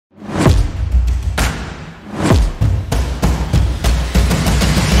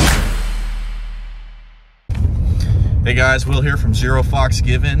Hey guys, Will here from Zero Fox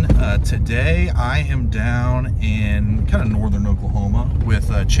Given. Today I am down in kind of northern Oklahoma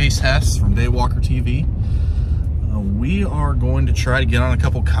with Chase Hess from Daywalker TV. We are going to try to get on a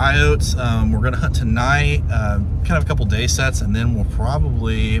couple coyotes. We're going to hunt tonight, kind of a couple day sets, and then we'll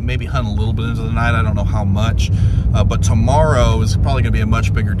probably maybe hunt a little bit into the night. I don't know how much, but tomorrow is probably going to be a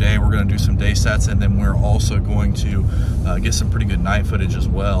much bigger day. We're going to do some day sets, and then we're also going to get some pretty good night footage as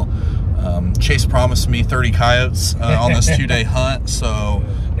well. Chase promised me 30 coyotes on this 2-day hunt, so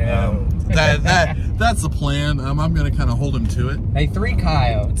that's the plan. I'm going to kind of hold him to it. Hey, 3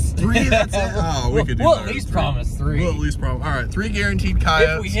 coyotes. 3? That's it? Oh, we could do We'll better. at least promise 3. We'll at least promise. All right, 3 guaranteed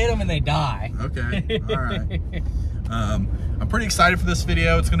coyotes. If we hit them and they die. Okay, all right. I'm pretty excited for this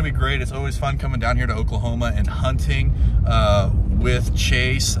video. It's going to be great. It's always fun coming down here to Oklahoma and hunting with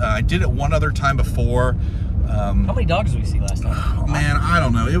Chase. I did it one other time before. How many dogs did we see last time? Oh, man, I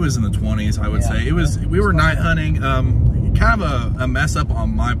don't know. It was in the 20s, I would say. We were night hunting. Kind of a mess up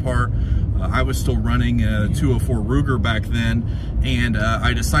on my part. I was still running a 204 Ruger back then, and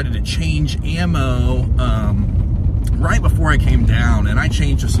I decided to change ammo right before I came down, and I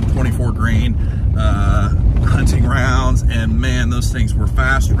changed to some 24 grain hunting rounds, and man, those things were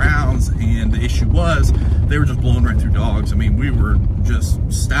fast rounds, and the issue was they were just blowing right through dogs. I mean, we were just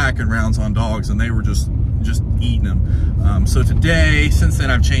stacking rounds on dogs, and they were just eating them. So today, since then,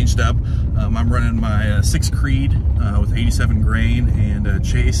 I've changed up. I'm running my 6 Creed with 87 grain, and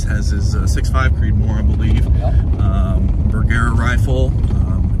Chase has his 6.5 Creedmoor, I believe. Bergera rifle,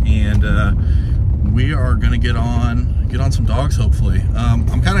 and we are going to get on some dogs, hopefully. I'm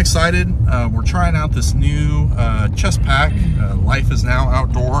kind of excited. We're trying out this new chest pack. Life is Now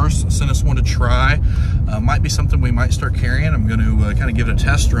Outdoors sent us one to try. Might be something we might start carrying. I'm going to kind of give it a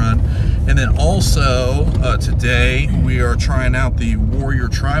test run. And then also today we are trying out the Warrior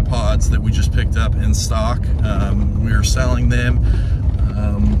tripods that we just picked up in stock. We are selling them.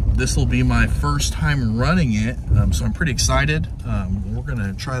 This will be my first time running it, so I'm pretty excited. We're going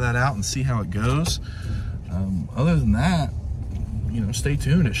to try that out and see how it goes. Other than that, you know, stay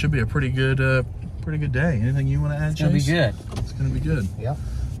tuned. It should be a pretty good day. Anything you want to add, Chase? It's going to be good. It's going to be good. Yep,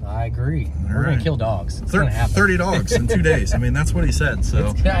 I agree. All We're right. going to kill dogs. It's going to happen. 30 dogs in 2 days. I mean, that's what he said.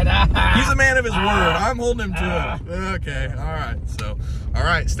 So he's a man of his word. I'm holding him to it. Okay. All right. So, all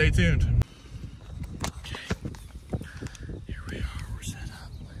right. Stay tuned. Okay. Here we are. We're set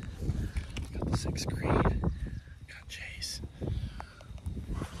up. Got the 6 Creed. Got Chase.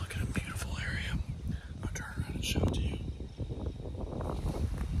 We're looking at a beautiful area. I'll turn around and show it to you.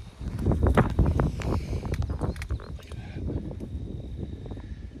 Look at that.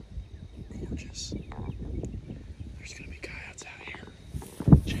 Gorgeous. There's going to be coyotes out here.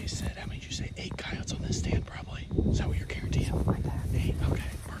 Chase said, how many did you say? 8 coyotes on this stand, probably. Is that what you're guaranteeing? Like that. 8? Okay,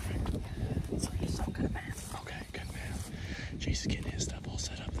 perfect. So you're so good at math. Okay, good math. Chase is getting his stuff all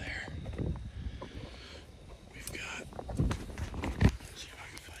set up there. We've got, let's see if I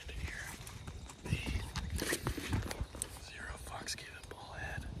can find it here. The Zero Fox Given ball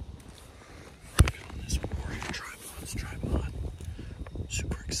head. We've got on this Warrior tripod.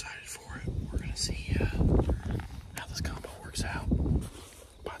 Super excited for it. We're gonna see how this combo works out.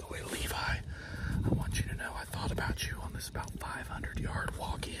 By the way, Levi, I want you to know I thought about you on this about 500-yard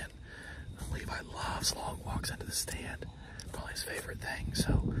walk in. Levi loves long walks into the stand. Probably his favorite thing.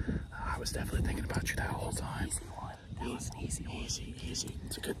 So I was definitely thinking about you that whole time. Easy one. That was an easy one. Easy.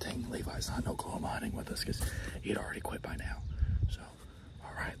 It's a good thing Levi's not in Oklahoma hunting with us, because he'd already quit by now. So,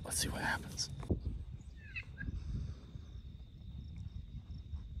 all right, let's see what happens.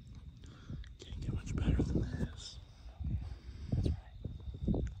 Can't get much better than this. That's right.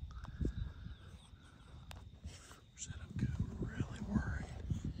 We're set up good. We're really worried.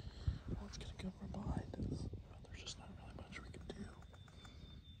 What's gonna go from behind us? But there's just not really much we can do.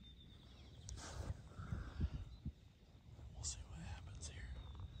 We'll see what happens here.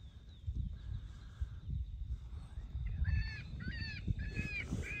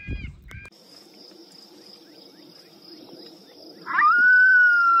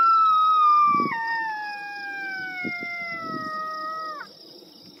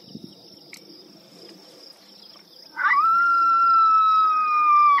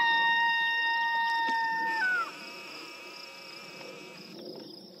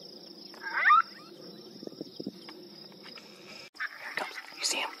 You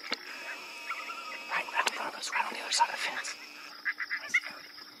see him? Right in front of us, right on the other side of the fence.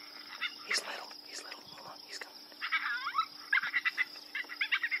 He's little. Hold on, he's coming.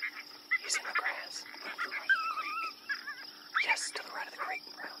 He's in the grass. Right to the right of the creek. Yes, to the right of the creek.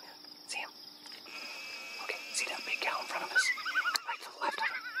 Right on the, see him? Okay, see that big cow in front of us? Right to the left of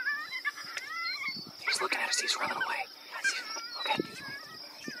him. He's looking at us, he's running away.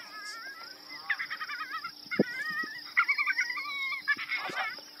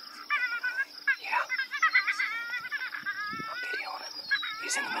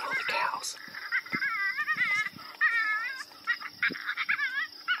 He's in the middle of the cows.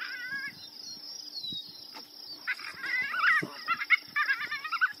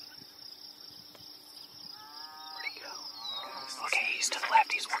 Where'd he go? Okay, he's to the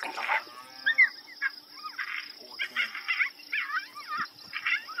left. He's working to the left.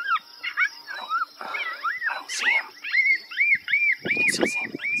 I don't see him. You can still see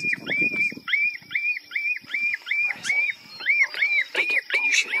him. Where is he? Okay, can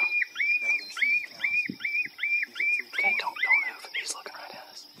you shoot him? Okay, don't move. He's looking right at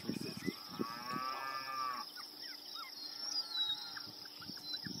us.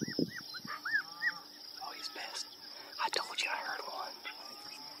 Oh, he's pissed. I told you I heard one.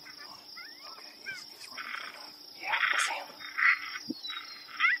 Yeah, I see him.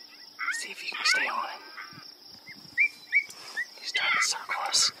 See if you can stay on him. He's trying to circle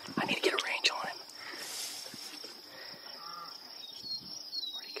us. I need to get a range on him.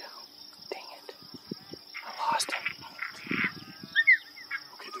 Where'd he go? Dang it. I lost him.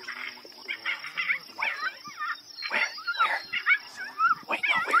 Where? Wait,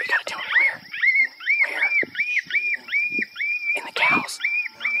 no, where? You gotta tell me where. Where? In the cows?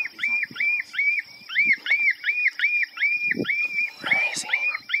 Where is he?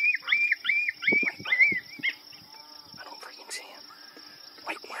 Wait, where? I don't freaking see him.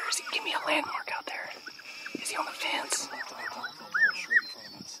 Wait, where is he? Give me a landmark out there. Is he on the fence?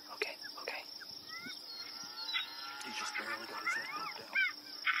 Okay. He just barely got his head poked out.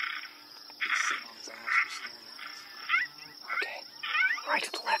 He's sitting on his ass just staring at us. Okay. Right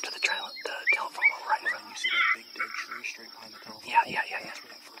to the left of the telephone pole, right in front. You see that big dead tree straight behind the telephone? Yeah. That's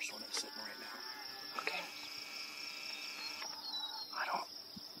where that first one is sitting right now. Okay. I don't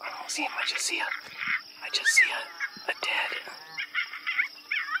see him. I just see a dead.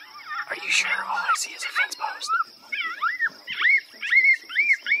 Are you sure? All I see is a fence post. It might be a fence post if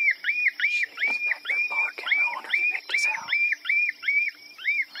he's still there. Shit, he's back there barking. I wonder if he picked us out.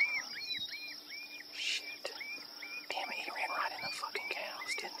 Shit. Damn it, he ran right in the fucking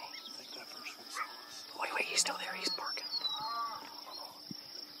cows, didn't he? I think that first one saw us. Wait, he's still there. He's barking.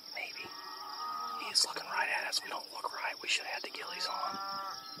 Maybe. He is looking right at us. We don't look right. We should have had the ghillies on.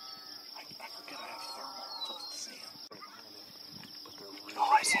 I forget I have thermal. So to see him right behind him. But they're really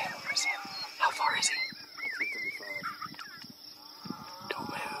Oh, I see him. How far is he? 335. Don't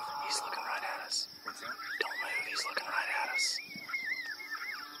move. He's looking right at us. What's that? Don't move. He's looking right at us.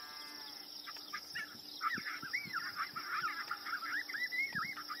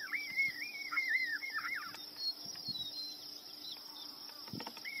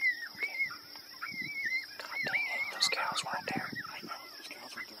 Okay. God dang it. Those cows weren't there. I know, those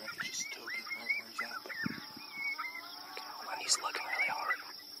cows were there. I could just still get right where he's at. But Okay, hold on. He's looking really hard.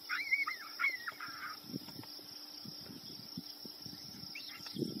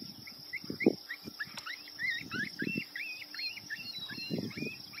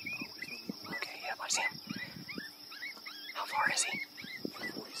 Okay, yep, I see him. How far is he?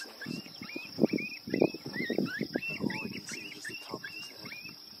 46. And all I can see is just the top of his head.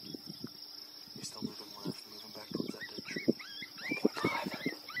 He's still moving left, moving back towards that dead tree.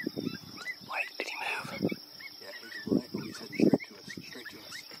 1.5. Wait, did he move? Yeah, he's right. Oh, he's heading straight to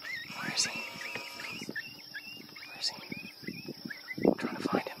us. Where is he? I'm trying to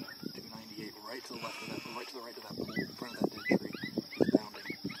find him. 298, right to the left of that, right to the right of that pole, in front of that dead tree. He's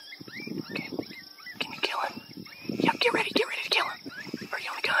bounding. Okay. Can you kill him? Yep, get ready to kill him. Are you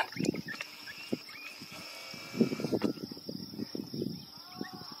on the gun?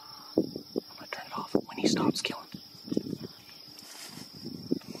 I'm gonna turn it off. When he stops, kill him.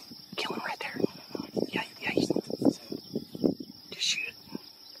 Kill him right there. Yeah, just shoot it.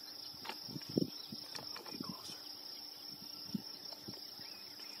 Get closer.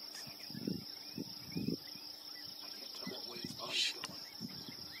 I can't tell what way his body's going.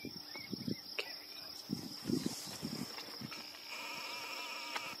 Okay.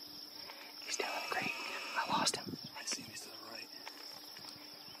 He's down in the crate. I lost him. I see him, he's to the right.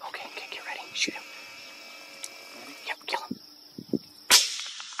 Okay, get ready. Shoot him. Ready? Yep, kill him.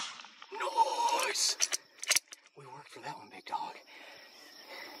 Nice! We worked for that one, big dog.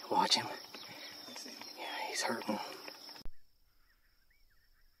 Watch him. I see him. Yeah, he's hurting.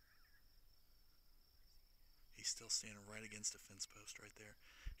 He's still standing right against a fence post right there.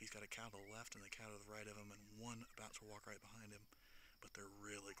 He's got a cow to the left and a cow to the right of him, and one about to walk right behind him, but they're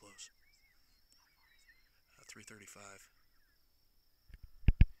really close. 335.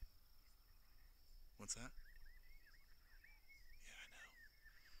 What's that? Yeah, I know.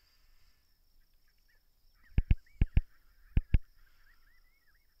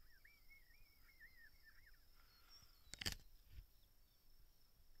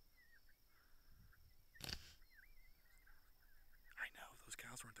 those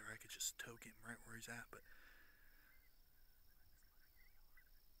cows weren't there, I could just toke him right where he's at, but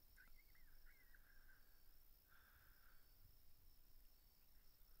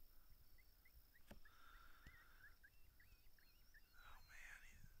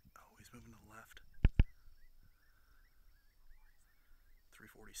he's moving to the left.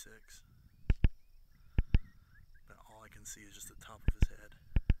 346. But all I can see is just the top of his head.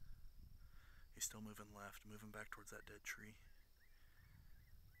 He's still moving left, moving back towards that dead tree.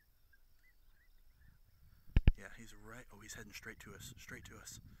 Yeah, he's right. Oh, he's heading straight to us. Straight to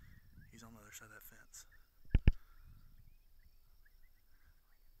us. He's on the other side of that fence.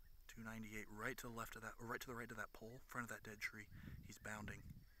 298, right to the left of that, or right to the right of that pole, in front of that dead tree. He's bounding.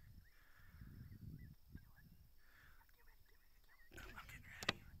 I'm getting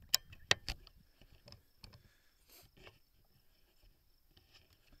ready.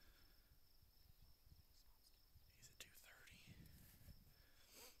 He's at 230.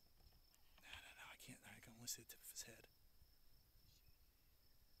 No, I can't. I can only see the tip of his head.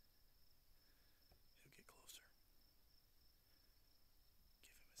 He'll get closer.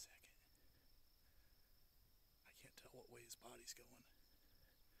 Give him a second. I can't tell what way his body's going.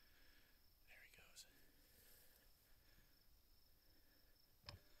 There he goes.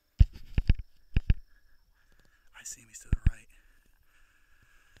 I see him. He's to the right.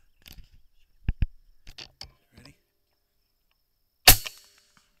 Ready?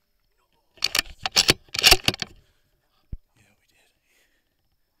 Yeah, we did.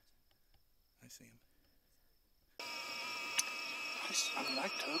 I see him. I mean, I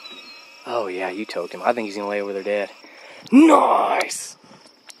toked him. Oh, yeah, you toked him. I think he's going to lay over there dead. Nice!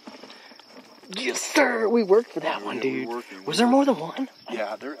 Yes, sir! We worked for that one, dude. Was there more than one?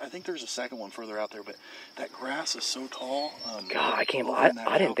 Yeah, I think there's a second one further out there, but that grass is so tall. God, I can't believe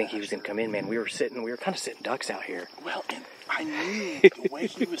I didn't think he was going to come in, man. We were kind of sitting ducks out here. Well, and I knew the way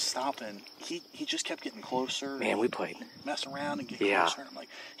he was stopping, he just kept getting closer. Man, we played. Mess around and get closer. And I'm like,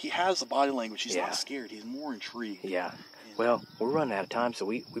 he has the body language. He's not scared. He's more intrigued. Yeah. Well, we're running out of time, so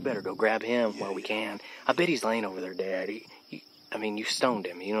we better go grab him while we can. I bet he's laying over there, Dad. I mean, you stoned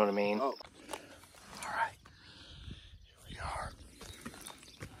him. You know what I mean? Oh. All right. Here we are.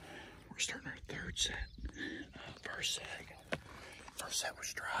 We're starting our third set. First set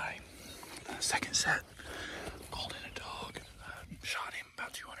was dry. Second set, called in a dog. Shot him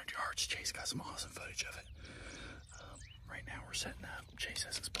about 200 yards. Chase got some awesome footage of it. Right now we're setting up. Chase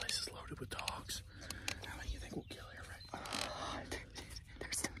says this place is loaded with dogs. How many do you think we'll kill here, right?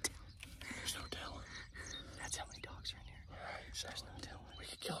 There's no telling. There's no telling. That's how many dogs are in here. All right, so there's no telling. We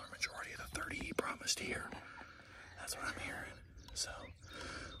could kill our majority of the 30 he promised here. That's what I'm hearing. So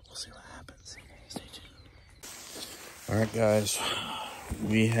we'll see what happens. Stay tuned. All right, guys.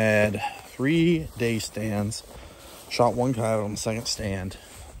 We had 3 day stands. Shot one coyote on the second stand.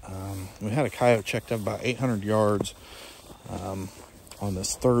 We had a coyote checked up about 800 yards on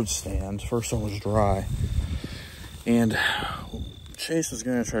this third stand. First one was dry. And Chase was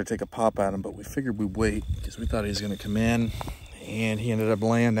going to try to take a pop at him, but we figured we'd wait because we thought he was going to come in. And he ended up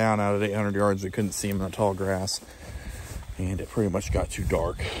laying down out at 800 yards. We couldn't see him in the tall grass. And it pretty much got too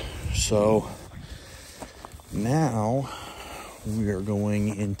dark. So now we are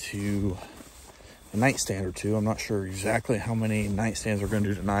going into a nightstand or two. I'm not sure exactly how many nightstands we're going to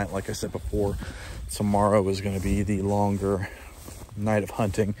do tonight. Like I said before, tomorrow is going to be the longer night of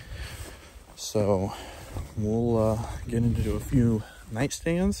hunting. So we'll get into a few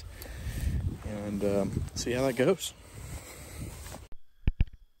nightstands and see how that goes.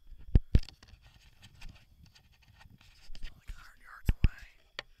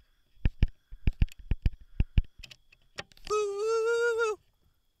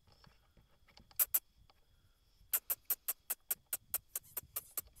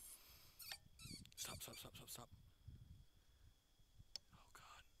 Stop. Oh,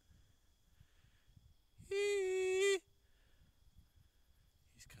 God. He's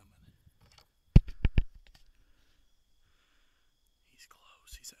coming. He's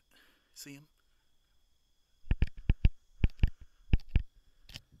close. He's at... See him?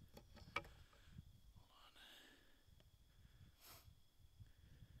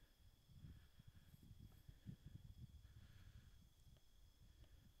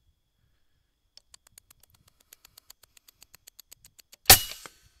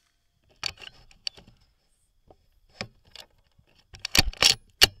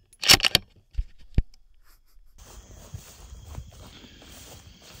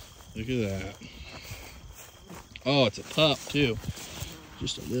 Look at that. Oh, it's a pup too.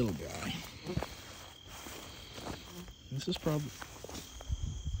 Just a little guy. This is probably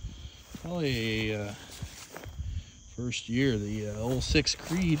a First year, the old 6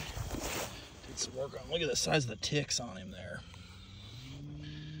 Creed did some work on. Look at the size of the ticks on him there.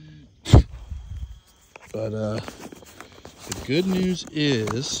 But the good news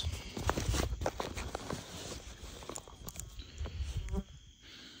is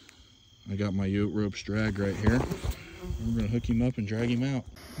I got my yoke ropes dragged right here. We're gonna hook him up and drag him out.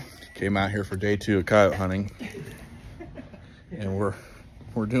 Came out here for day 2 of coyote hunting, and we're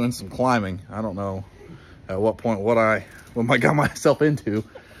doing some climbing. I don't know at what point what I got myself into,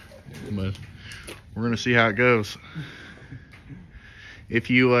 but we're gonna see how it goes. If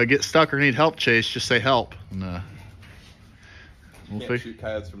you get stuck or need help, Chase, just say help. And, we'll can't shoot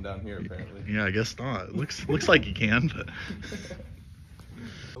coyotes from down here, apparently. Yeah, I guess not. It looks like you can. But.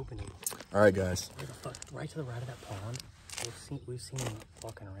 Opening. All right, guys. Right to the right of that pond. We've seen him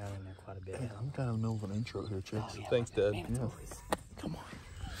walking around in there quite a bit. Hey, I'm kind of in the middle of an intro here, Chase. Oh, yeah, thanks, Dad. Man, Yeah. Come on.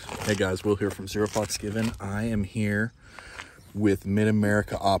 Hey, guys. Will here from Zero Fox Given. I am here with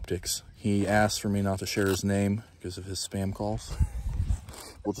Mid-America Optics. He asked for me not to share his name because of his spam calls.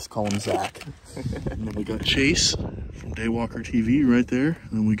 We'll just call him Zach. And then we got Chase from Daywalker TV right there.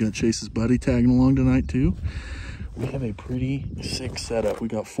 And then we got Chase's buddy tagging along tonight too. We have a pretty sick setup. We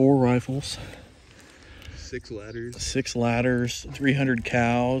got 4 rifles, 6 ladders, 6 ladders, 300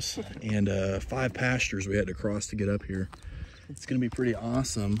 cows, and 5 pastures we had to cross to get up here. It's gonna be pretty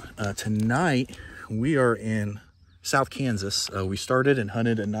awesome. Tonight we are in South Kansas. We started and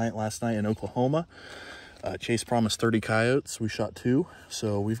hunted at night last night in Oklahoma. Chase promised 30 coyotes. We shot 2,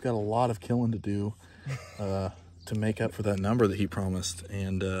 so we've got a lot of killing to do to make up for that number that he promised,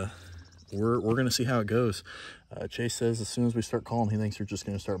 and we're gonna see how it goes. Chase says as soon as we start calling, he thinks we're just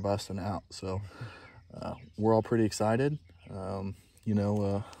gonna start busting out. So we're all pretty excited. You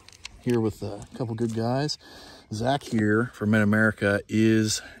know, here with a couple good guys. Zach here from Mid-America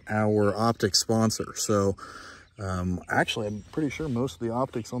is our optics sponsor. So actually, I'm pretty sure most of the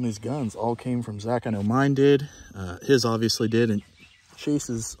optics on these guns all came from Zach. I know mine did. His obviously did, and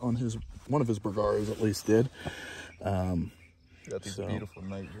Chase's on one of his Bergaros at least did. got these beautiful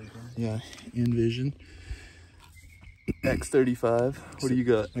night vision. Yeah, Envision. X35. What do you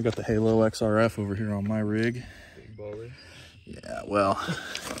got? I got the Halo XRF over here on my rig. Big baller. Yeah, well,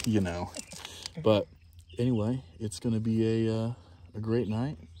 you know. But anyway, it's going to be a great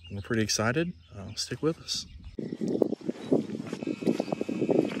night. We're pretty excited. Stick with us.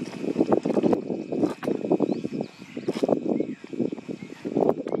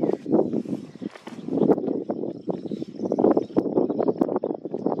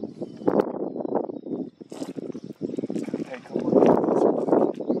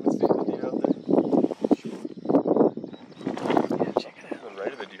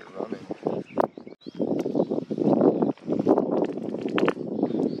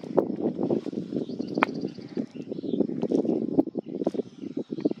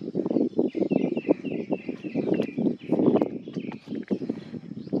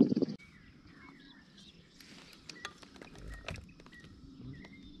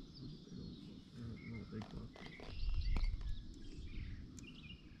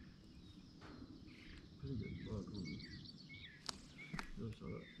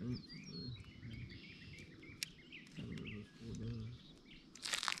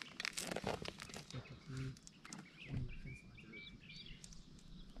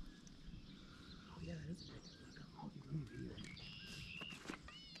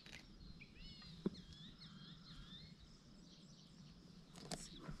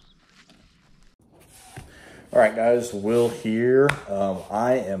 All right, guys, Will here.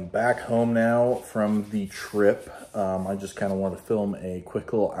 I am back home now from the trip. I just kind of want to film a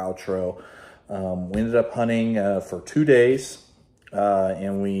quick little outro. We ended up hunting for 2 days,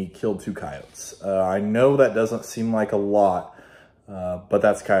 and we killed 2 coyotes. I know that doesn't seem like a lot, but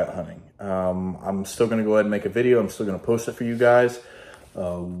that's coyote hunting. I'm still going to go ahead and make a video. I'm still going to post it for you guys.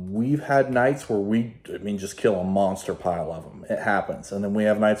 We've had nights where just kill a monster pile of them. It happens. And then we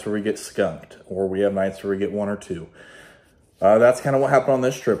have nights where we get skunked, or we have nights where we get 1 or 2. That's kind of what happened on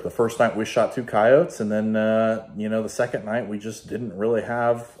this trip. The first night we shot 2 coyotes, and then, you know, the second night we just didn't really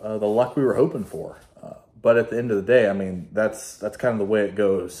have the luck we were hoping for. But at the end of the day, I mean, that's kind of the way it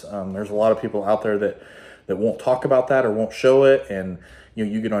goes. There's a lot of people out there that won't talk about that or won't show it, and you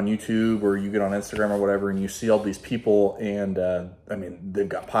know, you get on YouTube or you get on Instagram or whatever, and you see all these people, and I mean, they've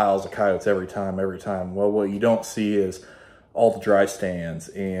got piles of coyotes every time. Well, what you don't see is all the dry stands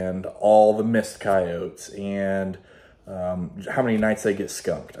and all the missed coyotes and how many nights they get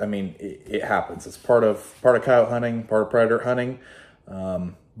skunked. I mean, it happens. It's part of coyote hunting, part of predator hunting.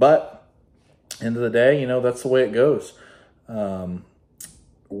 But end of the day, you know, that's the way it goes.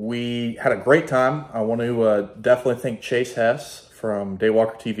 we had a great time. I want to definitely thank Chase Hess from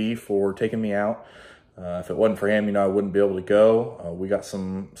Daywalker TV for taking me out. If it wasn't for him, you know, I wouldn't be able to go. We got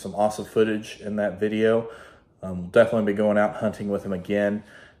some awesome footage in that video. We'll definitely be going out hunting with him again,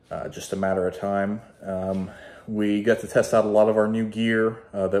 just a matter of time. We got to test out a lot of our new gear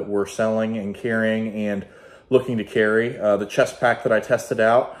that we're selling and carrying and looking to carry. The chest pack that I tested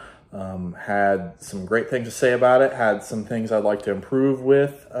out had some great things to say about it, had some things I'd like to improve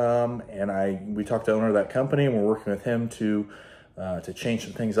with, and we talked to the owner of that company, and we're working with him to change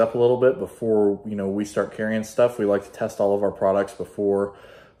some things up a little bit before, you know, we start carrying stuff. We like to test all of our products before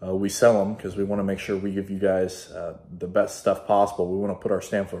we sell them, because we want to make sure we give you guys the best stuff possible. We want to put our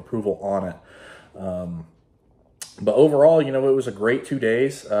stamp of approval on it. But overall, you know, it was a great 2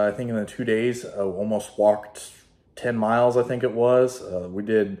 days. I think in the 2 days, almost walked 10 miles, I think it was. We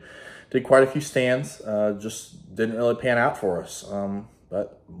did quite a few stands, just didn't really pan out for us.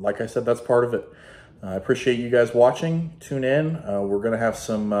 But like I said, that's part of it. I appreciate you guys watching. Tune in. We're going to have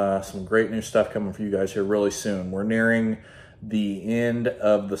some great new stuff coming for you guys here really soon. We're nearing the end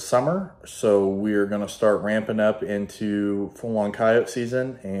of the summer, so we're going to start ramping up into full-on coyote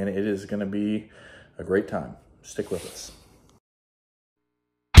season, and it is going to be a great time. Stick with us.